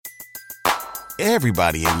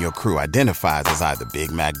Everybody in your crew identifies as either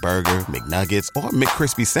Big Mac Burger, McNuggets, or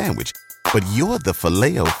McCrispy Sandwich. But you're the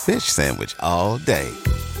Filet-O-Fish Sandwich all day.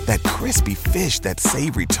 That crispy fish, that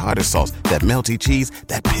savory tartar sauce, that melty cheese,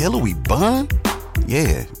 that pillowy bun.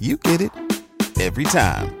 Yeah, you get it. Every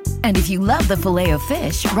time. And if you love the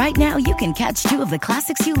Filet-O-Fish, right now you can catch two of the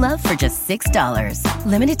classics you love for just $6.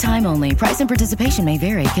 Limited time only. Price and participation may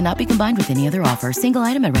vary. Cannot be combined with any other offer. Single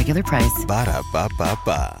item at regular price.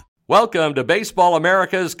 Ba-da-ba-ba-ba. Welcome to Baseball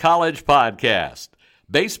America's College Podcast.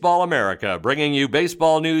 Baseball America, bringing you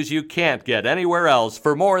baseball news you can't get anywhere else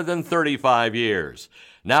for more than 35 years.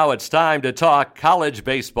 Now it's time to talk college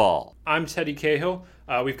baseball. I'm Teddy Cahill.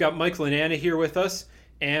 We've got Mike Lananna here with us,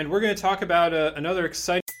 and we're going to talk about another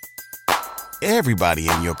exciting... Everybody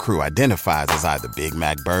in your crew identifies as either Big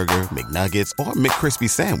Mac Burger, McNuggets, or McCrispy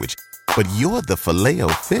Sandwich. But you're the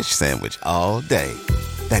Filet-O-Fish Sandwich all day.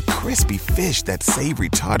 That crispy fish, that savory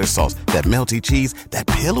tartar sauce, that melty cheese, that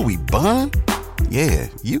pillowy bun. Yeah,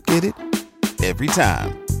 you get it. Every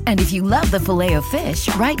time. And if you love the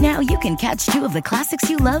Filet-O-Fish, right now you can catch two of the classics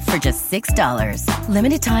you love for just $6.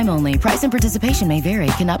 Limited time only. Price and participation may vary.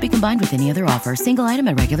 Cannot be combined with any other offer. Single item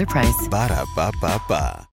at regular price. Ba-da-ba-ba-ba.